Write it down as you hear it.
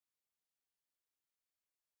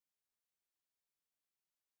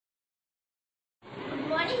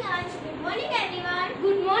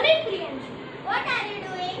What are you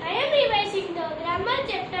doing? I am revising the grammar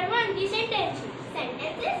chapter 1, the sentences.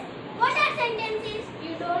 Sentences? What are sentences?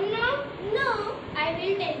 You don't know? No. I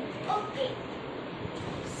will tell you. Okay.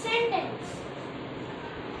 Sentence.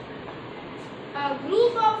 A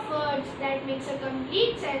group of words that makes a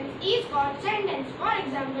complete sense is called sentence. For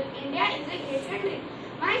example, India is a great country.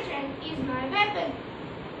 My friend is my weapon.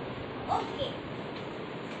 Okay.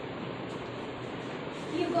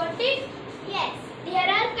 You got it? Yes. There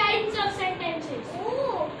are kinds of sentences.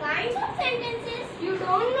 Oh, kinds of sentences? You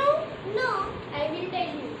don't know? No. I will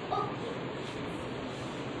tell you. Okay.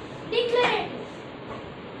 Declarative,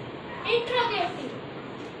 interrogative,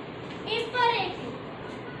 imperative,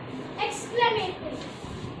 exclamatory.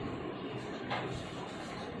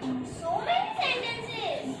 So many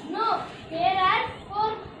sentences. No, there are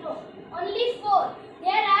four. No, only four.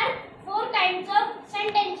 There are four kinds of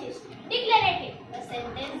sentences. Declarative. A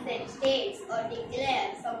sentence that states or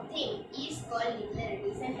declares something is called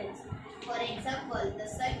declarative sentence. For example, the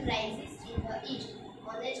sun rises in the east.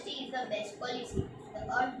 Honesty is the best policy. The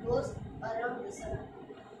earth goes around the sun.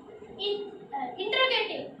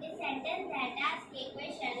 Interrogative. A sentence that asks a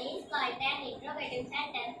question is called an interrogative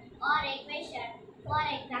sentence or a question. For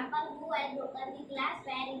example, who has broken the glass?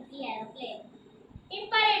 Where is the aeroplane?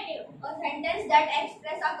 Imperative. A sentence that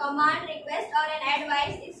expresses a command, request, or an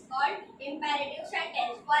advice is called imperative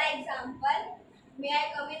sentence. For example, may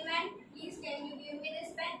I come in, man? Please, can you give me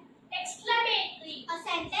this pen? Exclamatory. A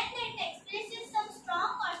sentence